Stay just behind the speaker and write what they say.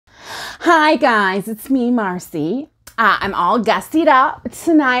Hi guys, it's me, Marcie. I'm all gussied up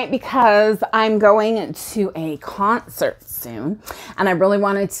tonight because I'm going to a concert soon, and I really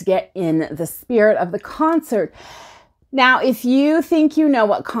wanted to get in the spirit of the concert. Now, if you think you know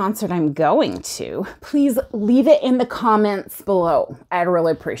what concert I'm going to, please leave it in the comments below. I'd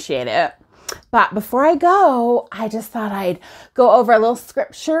really appreciate it. But before I go, I just thought I'd go over a little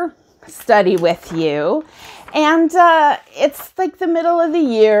scripture study with you. And it's like the middle of the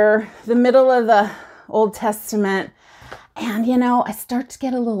year, the middle of the Old Testament. And, you know, I start to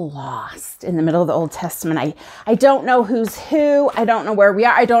get a little lost in the middle of the Old Testament. I don't know who's who. I don't know where we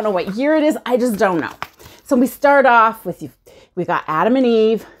are. I don't know what year it is. I just don't know. So we start off with, we got Adam and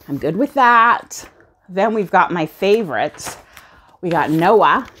Eve. I'm good with that. Then we've got my favorites. We got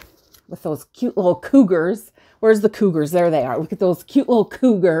Noah with those cute little cougars. Where's the cougars? There they are. Look at those cute little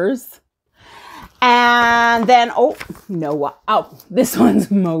cougars. And then, Noah. Oh, this one's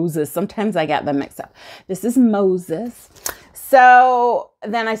Moses. Sometimes I get them mixed up. This is Moses. So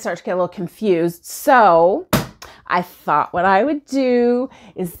then I start to get a little confused. So I thought what I would do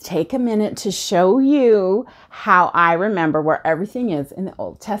is take a minute to show you how I remember where everything is in the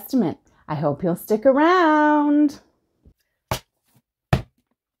Old Testament. I hope you'll stick around.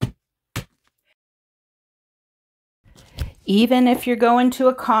 Even if you're going to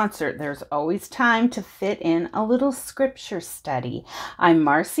a concert, there's always time to fit in a little scripture study. I'm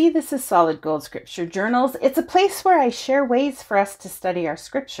Marcie. This is Solid Gold Scripture Journals. It's a place where I share ways for us to study our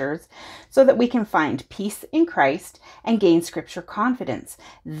scriptures so that we can find peace in Christ and gain scripture confidence.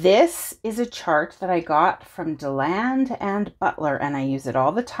 This is a chart that I got from DeLand and Butler, and I use it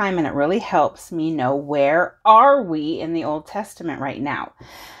all the time, and it really helps me know where are we in the Old Testament right now.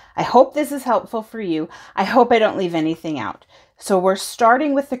 I hope this is helpful for you. I hope I don't leave anything out. So we're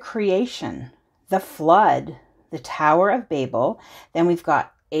starting with the creation, the flood, the Tower of Babel. Then we've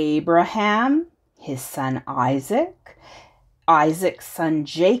got Abraham, his son Isaac, Isaac's son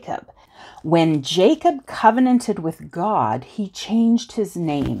Jacob. When Jacob covenanted with God, he changed his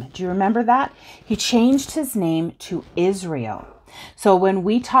name. Do you remember that? He changed his name to Israel. So when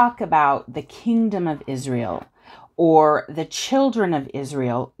we talk about the kingdom of Israel, or the children of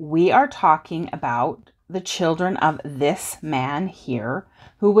Israel, we are talking about the children of this man here,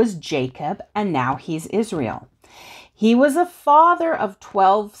 who was Jacob, and now he's Israel. He was a father of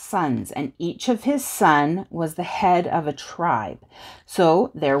 12 sons, and each of his son was the head of a tribe. So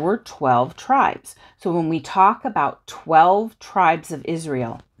there were 12 tribes. So when we talk about 12 tribes of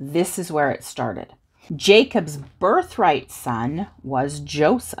Israel, this is where it started. Jacob's birthright son was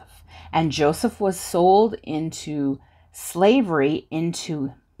Joseph. And Joseph was sold into slavery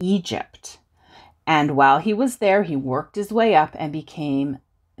into Egypt. And while he was there, he worked his way up and became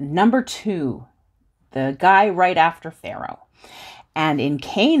number 2, the guy right after Pharaoh. And in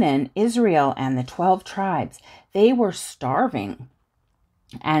Canaan, Israel and the 12 tribes, they were starving.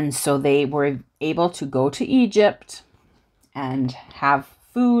 And so they were able to go to Egypt and have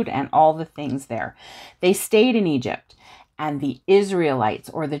food and all the things there. They stayed in Egypt. And the Israelites,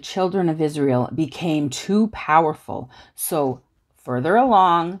 or the children of Israel, became too powerful. So further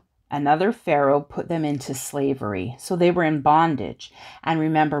along, another Pharaoh put them into slavery. So they were in bondage. And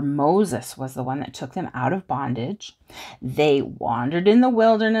remember, Moses was the one that took them out of bondage. They wandered in the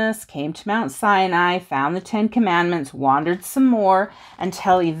wilderness, came to Mount Sinai, found the 10 Commandments, wandered some more,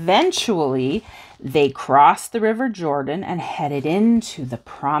 until eventually they crossed the River Jordan and headed into the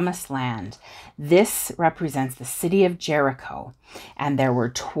Promised Land. This represents the city of Jericho. And there were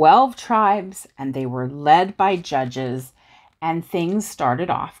 12 tribes, and they were led by judges, and things started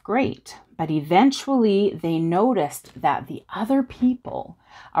off great. But eventually they noticed that the other people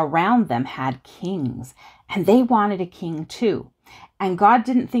around them had kings, and they wanted a king too. And God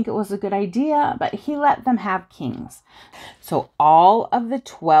didn't think it was a good idea, but he let them have kings. So all of the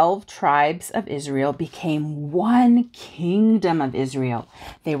 12 tribes of Israel became one kingdom of Israel.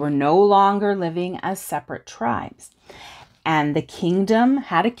 They were no longer living as separate tribes. And the kingdom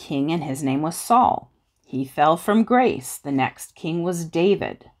had a king, and his name was Saul. He fell from grace. The next king was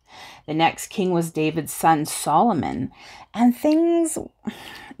David. The next king was David's son Solomon. And things,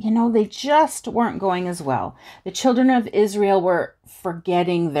 you know, they just weren't going as well. The children of Israel were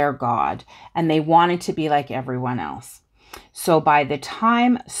forgetting their God, and they wanted to be like everyone else. So by the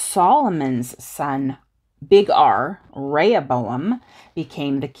time Solomon's son, Big R, Rehoboam,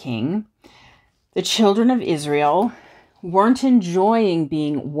 became the king, the children of Israel weren't enjoying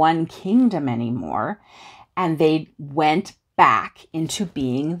being one kingdom anymore, and they went back into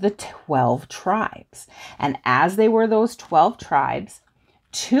being the 12 tribes. And as they were those 12 tribes,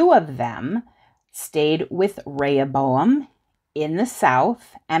 2 of them stayed with Rehoboam in the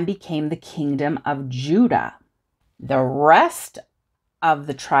south and became the kingdom of Judah. The rest of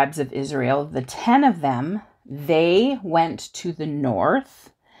the tribes of Israel, the 10 of them, they went to the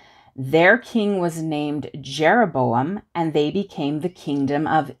north. Their king was named Jeroboam, and they became the kingdom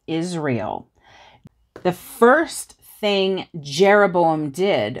of Israel. The first thing Jeroboam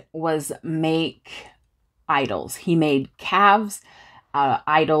did was make idols. He made calves,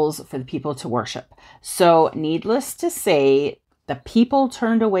 idols for the people to worship. So needless to say, the people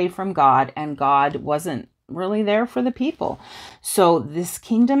turned away from God, and God wasn't really there for the people. So this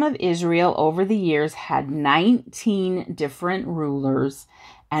kingdom of Israel over the years had 19 different rulers,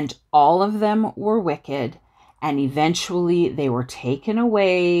 and all of them were wicked. And eventually they were taken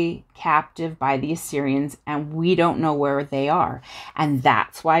away captive by the Assyrians, and we don't know where they are. And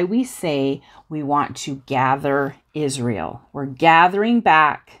that's why we say we want to gather Israel. We're gathering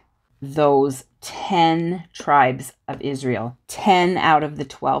back those 10 tribes of Israel, 10 out of the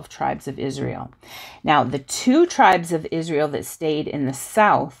 12 tribes of Israel. Now, the 2 tribes of Israel that stayed in the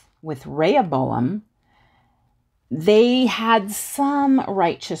south with Rehoboam, they had some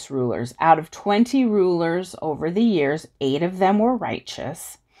righteous rulers. Out of 20 rulers over the years, 8 of them were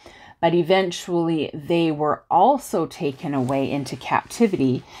righteous. But eventually they were also taken away into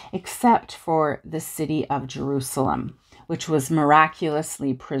captivity, except for the city of Jerusalem, which was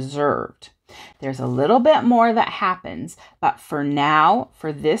miraculously preserved. There's a little bit more that happens, but for now,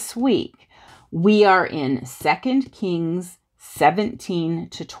 for this week, we are in 2 Kings 17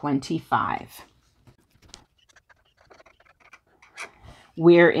 to 25.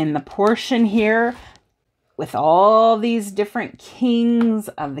 We're in the portion here with all these different kings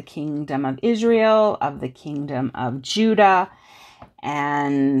of the kingdom of Israel, of the kingdom of Judah,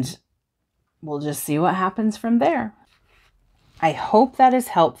 and we'll just see what happens from there. I hope that is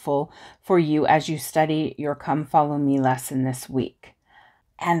helpful for you as you study your Come Follow Me lesson this week.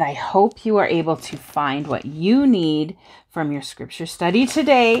 And I hope you are able to find what you need from your scripture study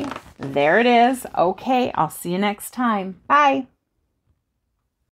today. There it is. Okay, I'll see you next time. Bye.